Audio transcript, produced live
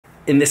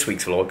In this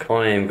week's vlog,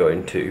 I am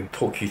going to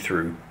talk you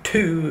through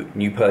 2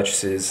 new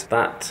purchases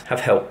that have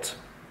helped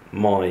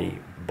my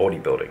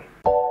bodybuilding.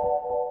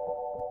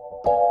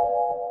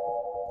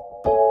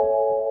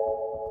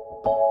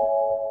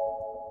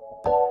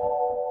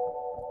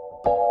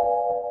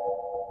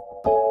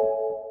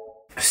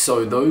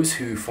 So those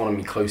who follow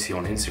me closely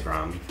on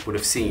Instagram would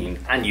have seen,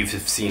 and you've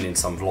seen in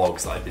some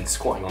vlogs, that I've been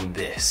squatting on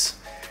this.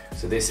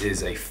 So this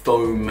is a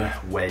foam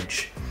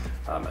wedge,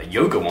 a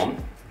yoga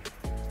one,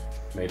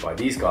 made by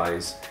these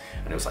guys,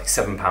 and it was like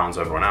 £7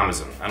 over on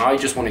Amazon. And I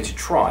just wanted to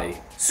try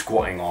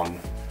squatting on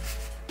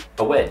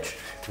a wedge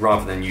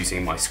rather than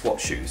using my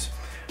squat shoes.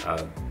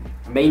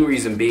 Main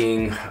reason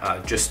being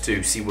just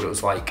to see what it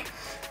was like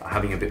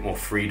having a bit more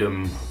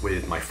freedom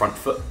with my front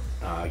foot.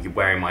 You're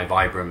wearing my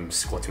Vibrams,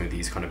 squatting with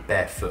these kind of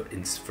barefoot,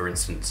 for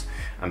instance,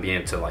 and being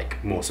able to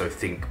like more so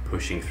think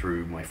pushing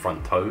through my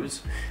front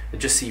toes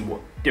and just see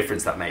what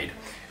difference that made.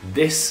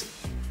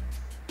 This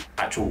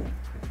actual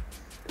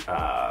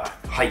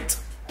height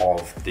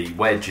of the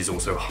wedge is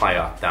also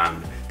higher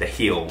than the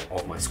heel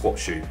of my squat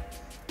shoe,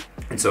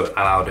 and so it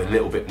allowed a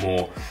little bit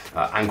more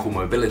ankle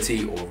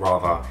mobility, or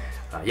rather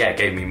yeah, it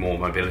gave me more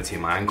mobility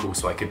in my ankle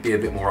so I could be a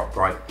bit more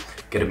upright,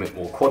 get a bit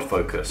more quad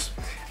focus.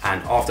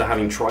 And after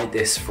having tried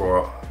this for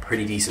a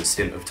pretty decent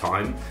stint of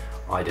time,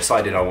 I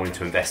decided I wanted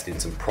to invest in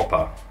some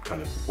proper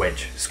kind of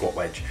wedge, squat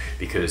wedge,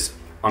 because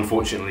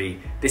unfortunately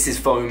this is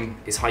foam,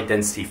 it's high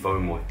density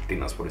foam, I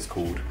think that's what it's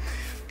called,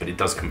 but it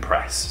does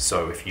compress.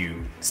 So if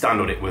you stand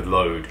on it with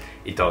load,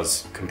 it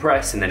does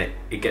compress and then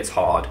it gets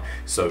hard.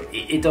 So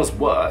it does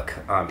work,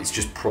 it's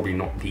just probably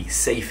not the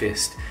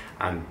safest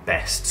and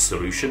best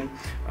solution,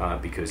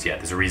 because yeah,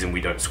 there's a reason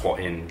we don't squat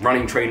in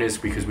running trainers,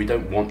 because we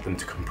don't want them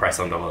to compress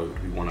under load.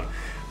 We want to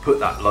put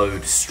that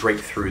load straight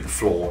through the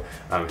floor,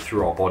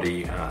 through our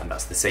body, and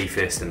that's the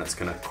safest, and that's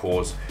going to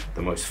cause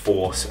the most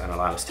force and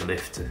allow us to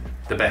lift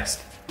the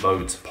best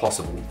loads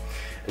possible.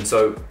 And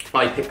so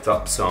I picked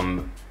up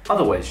some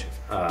other wedge,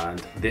 and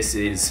this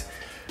is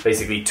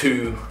basically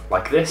 2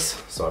 like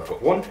this. So I've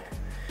got one,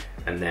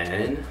 and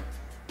then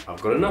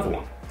I've got another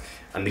one.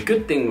 And the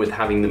good thing with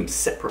having them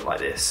separate like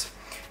this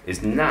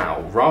is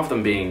now, rather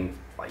than being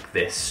like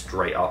this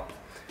straight up,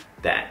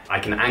 that I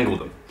can angle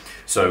them.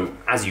 So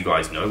as you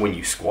guys know, when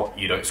you squat,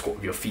 you don't squat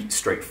with your feet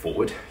straight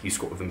forward, you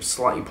squat with them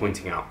slightly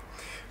pointing out.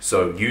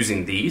 So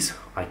using these,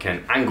 I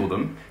can angle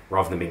them,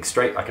 rather than being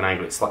straight, I can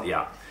angle it slightly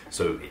out.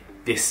 So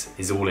this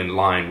is all in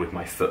line with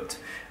my foot,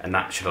 and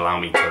that should allow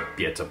me to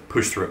be able to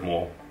push through it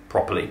more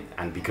properly.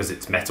 And because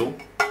it's metal,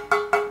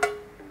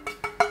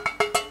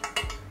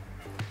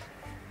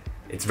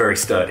 it's very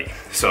sturdy,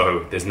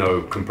 so there's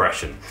no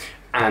compression.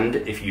 And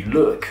if you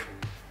look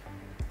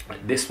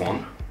at this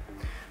one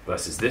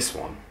versus this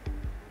one,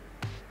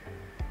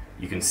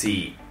 you can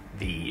see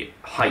the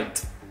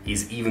height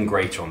is even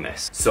greater on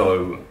this.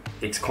 So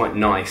it's quite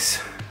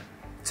nice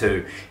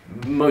to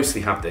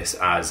mostly have this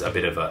as a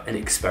bit of an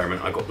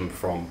experiment. I got them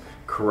from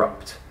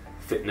Corrupt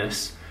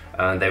Fitness,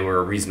 and they were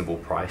a reasonable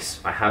price.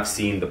 I have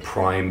seen the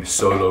Prime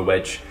Solo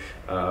Wedge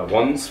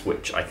ones,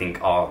 which I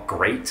think are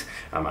great,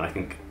 and I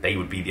think they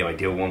would be the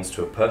ideal ones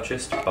to have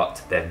purchased,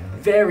 but they're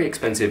very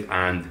expensive,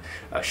 and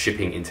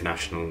shipping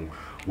international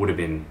would have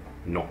been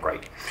not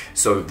great.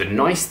 So the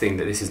nice thing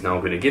that this is now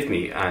going to give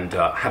me, and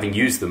having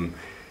used them,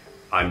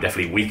 I'm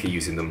definitely weaker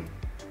using them,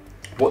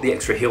 what the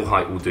extra heel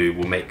height will do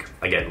will make,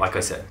 again, like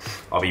I said,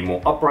 I'll be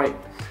more upright,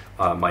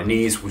 my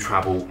knees will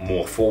travel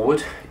more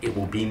forward, it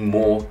will be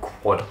more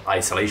quad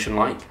isolation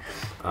like,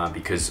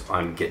 because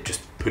I'm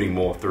just putting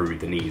more through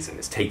the knees, and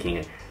it's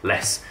taking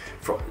less,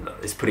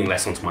 it's putting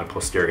less onto my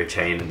posterior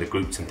chain and the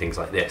glutes and things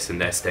like this, and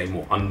they're staying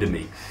more under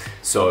me.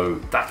 So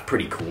that's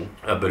pretty cool,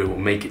 but it will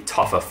make it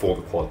tougher for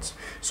the quads.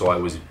 So I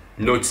was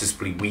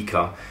noticeably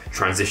weaker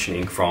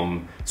transitioning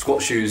from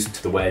squat shoes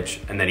to the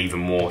wedge, and then even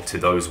more to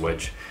those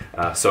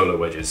solo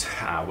wedges,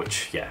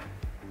 which yeah,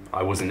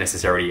 I wasn't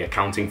necessarily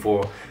accounting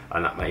for,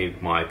 and that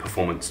made my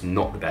performance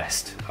not the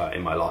best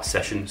in my last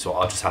session. So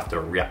I'll just have to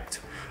react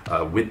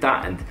with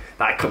that, and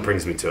that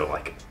brings me to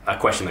like a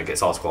question that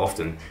gets asked quite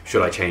often: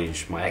 should I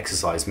change my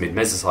exercise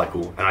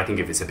mid-mesocycle? And I think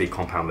if it's a big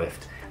compound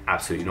lift,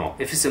 absolutely not.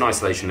 If it's an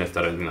isolation lift,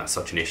 I don't think that's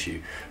such an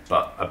issue,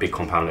 but a big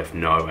compound lift,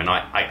 no. And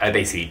I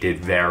basically did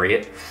vary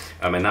it,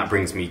 and that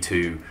brings me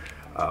to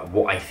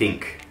what I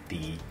think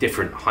the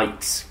different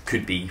heights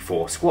could be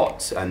for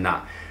squats, and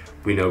that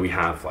we know we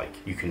have, like,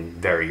 you can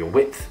vary your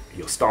width,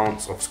 your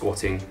stance of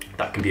squatting.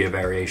 That can be a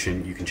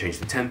variation. You can change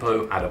the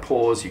tempo, add a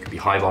pause. You could be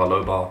high bar,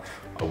 low bar.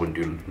 I wouldn't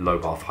do low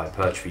bar for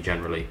hypertrophy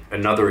generally.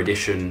 Another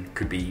addition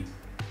could be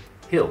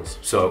heels.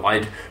 So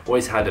I'd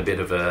always had a bit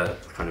of a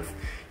kind of,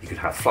 you could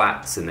have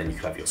flats and then you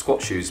could have your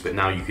squat shoes, but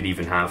now you could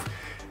even have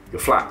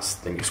your flats,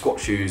 then your squat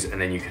shoes, and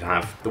then you could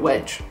have the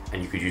wedge,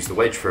 and you could use the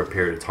wedge for a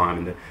period of time.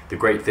 And the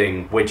great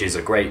thing, wedges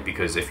are great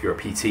because if you're a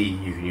PT,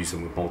 you can use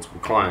them with multiple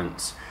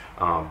clients,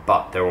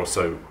 but they're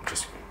also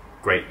just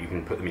great. You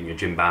can put them in your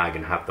gym bag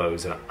and have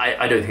those, and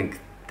I don't think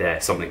they're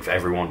something for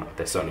everyone.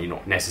 They're certainly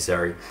not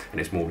necessary,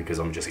 and it's more because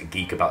I'm just a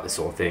geek about this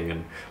sort of thing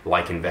and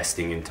like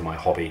investing into my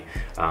hobby.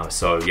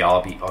 So yeah,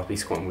 I'll be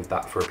squatting with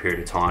that for a period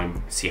of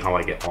time, see how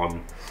I get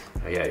on.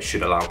 Yeah, it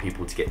should allow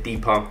people to get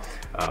deeper,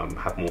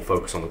 have more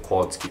focus on the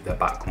quads, keep their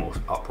back more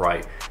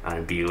upright,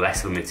 and be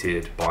less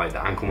limited by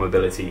the ankle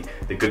mobility.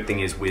 The good thing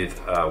is with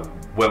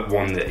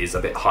one that is a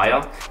bit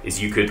higher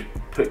is you could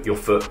put your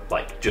foot,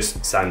 like,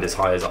 just stand as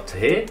high as up to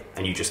here,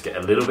 and you just get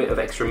a little bit of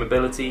extra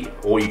mobility,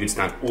 or you could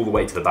stand all the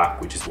way to the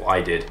back, which is what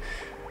I did,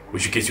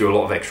 which gives you a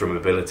lot of extra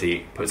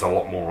mobility, puts a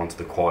lot more onto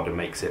the quad and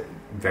makes it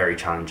very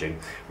challenging.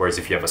 Whereas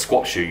if you have a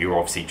squat shoe, you're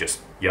obviously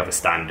you have a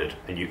standard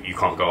and you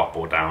can't go up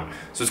or down.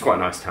 So it's quite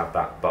nice to have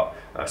that, but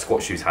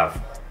squat shoes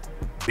have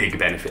big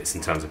benefits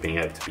in terms of being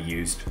able to be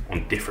used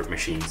on different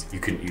machines. You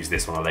couldn't use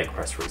this on a leg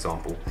press, for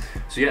example.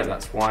 So yeah,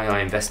 that's why I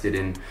invested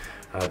in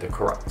the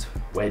correct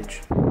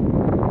wedge.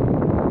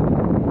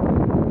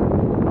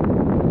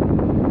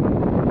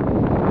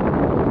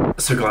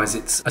 So guys,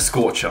 it's a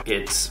scorcher.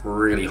 It's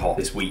really hot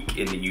this week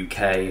in the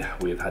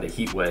UK. We've had a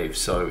heat wave.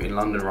 So in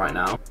London right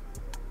now,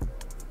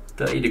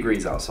 30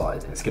 degrees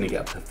outside. It's gonna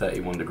get up to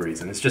 31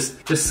 degrees, and it's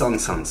just sun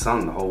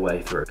the whole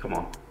way through. Come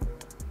on.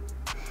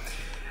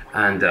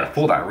 And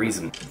for that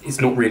reason,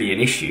 it's not really an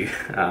issue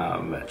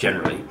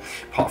generally,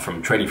 apart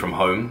from training from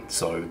home,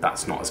 so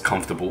that's not as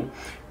comfortable.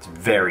 It's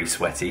very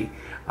sweaty.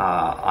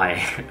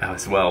 I,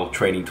 as well,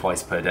 training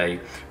twice per day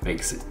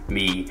makes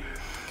me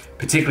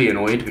particularly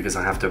annoyed because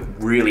I have to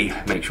really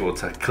make sure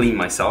to clean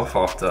myself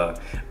after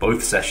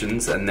both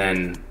sessions, and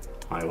then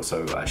I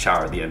also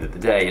shower at the end of the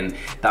day, and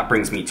that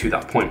brings me to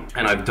that point.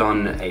 And I've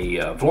done a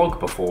vlog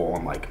before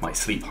on like my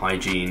sleep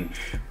hygiene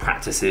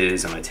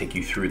practices, and I take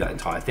you through that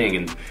entire thing.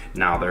 And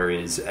now there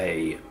is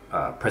a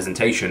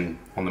presentation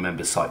on the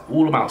members site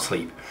all about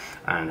sleep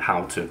and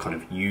how to kind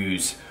of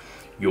use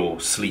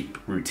your sleep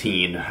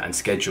routine and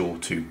schedule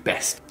to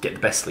get the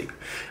best sleep.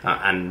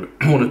 And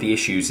one of the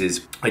issues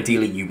is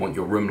ideally you want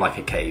your room like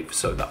a cave,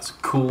 so that's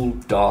cool,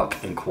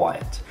 dark, and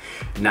quiet.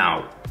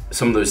 Now,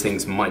 some of those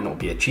things might not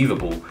be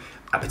achievable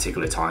at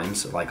particular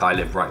times. Like I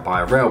live right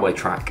by a railway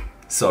track,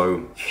 so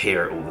you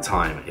hear it all the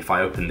time. If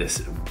I open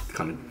this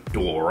kind of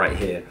door right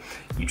here,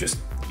 you just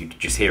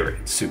hear it.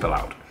 It's super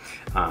loud.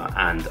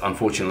 And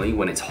unfortunately,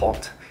 when it's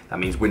hot, that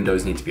means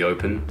windows need to be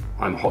open.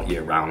 I'm hot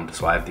year round,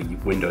 so I have the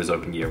windows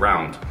open year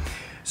round.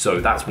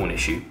 So that's one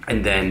issue.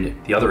 And then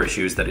the other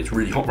issue is that it's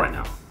really hot right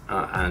now.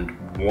 And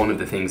one of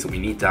the things that we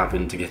need to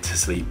happen to get to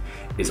sleep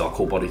is our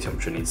core body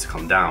temperature needs to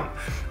come down.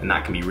 And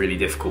that can be really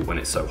difficult when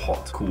it's so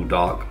hot. Cool,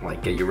 dark,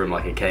 like get your room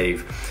like a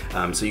cave.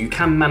 So you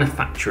can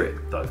manufacture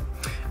it though.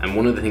 And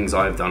one of the things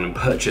I've done and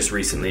purchased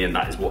recently, and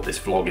that is what this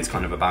vlog is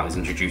kind of about, is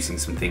introducing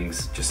some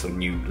things, just some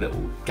new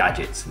little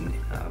gadgets and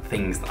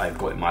things that I've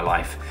got in my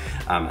life.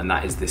 And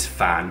that is this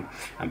fan.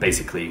 And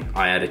basically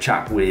I had a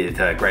chat with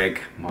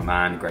Greg, my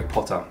man, Greg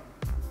Potter,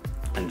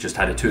 and just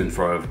had a to and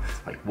fro of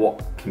like,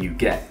 what can you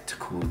get to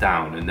cool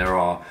down? And there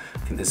are, I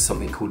think there's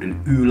something called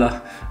an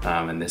Oola,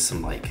 and there's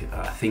some like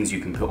things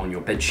you can put on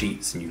your bed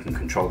sheets, and you can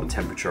control the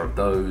temperature of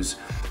those,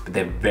 but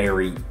they're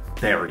very,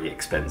 very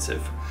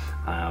expensive,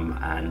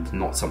 and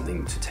not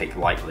something to take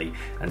lightly.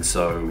 And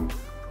so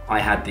I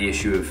had the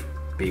issue of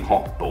being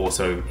hot, but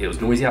also it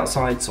was noisy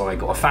outside, so I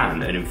got a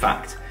fan. And in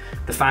fact,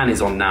 the fan is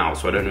on now,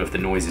 so I don't know if the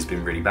noise has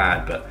been really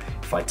bad, but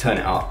if I turn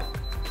it up,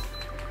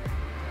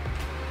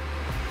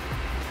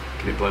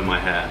 can it blow my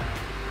hair?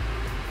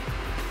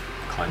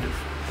 Kind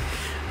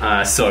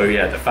of. So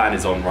yeah, the fan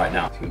is on right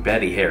now. You can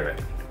barely hear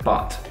it,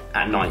 but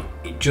at night,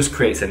 it just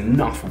creates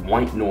enough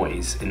white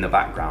noise in the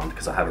background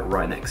because I have it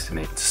right next to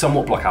me to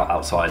somewhat block out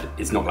outside.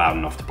 It's not loud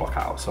enough to block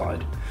out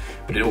outside,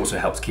 but it also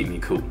helps keep me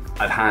cool.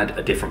 I've had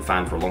a different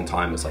fan for a long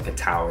time. It's like a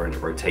tower and it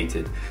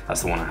rotated.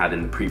 That's the one I had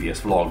in the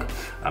previous vlog.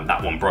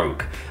 That one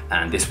broke,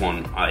 and this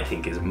one I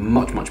think is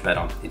much, much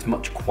better. It's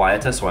much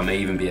quieter, so I may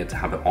even be able to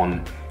have it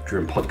on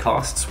during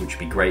podcasts, which would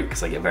be great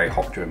because I get very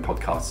hot during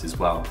podcasts as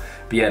well.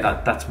 But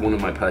yeah, that's one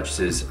of my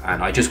purchases,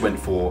 and I just went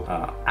for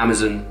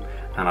Amazon,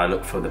 and I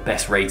looked for the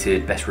best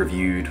rated, best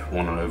reviewed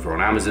one over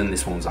on Amazon.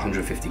 This one's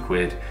 150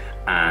 quid,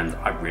 and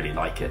I really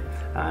like it,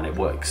 and it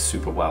works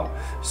super well.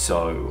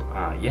 So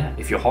yeah,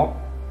 if you're hot,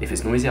 if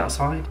it's noisy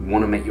outside, you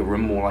want to make your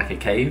room more like a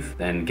cave,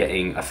 then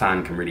getting a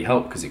fan can really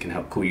help because it can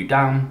help cool you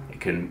down, it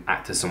can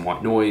act as some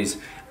white noise,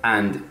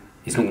 and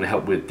it's not going to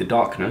help with the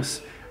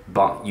darkness,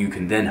 but you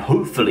can then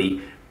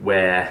hopefully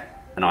wear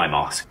an eye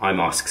mask. Eye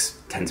masks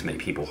tend to make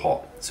people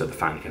hot, so the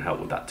fan can help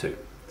with that too.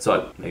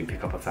 So maybe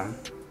pick up a fan.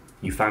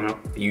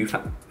 Are you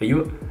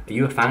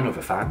a fan of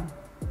a fan?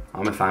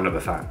 I'm a fan of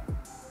a fan.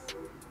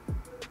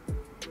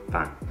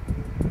 Fan.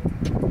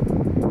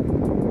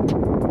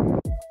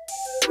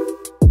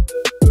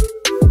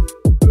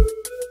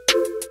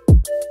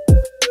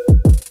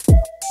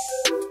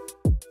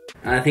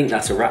 And I think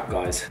that's a wrap,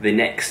 guys. The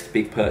next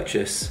big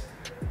purchase,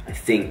 I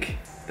think,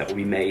 that will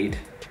be made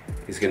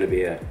is going to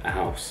be a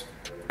house.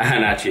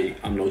 And actually,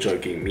 I'm not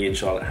joking, me and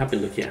Charlotte have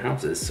been looking at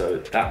houses, so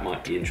that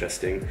might be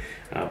interesting.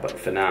 But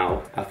for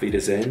now, auf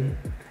Wiedersehen.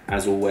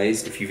 As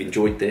always, if you've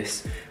enjoyed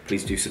this,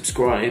 please do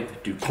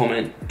subscribe, do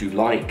comment, do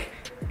like,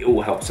 It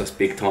all helps us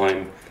big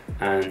time,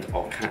 and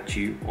I'll catch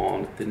you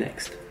on the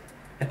next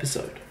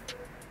episode.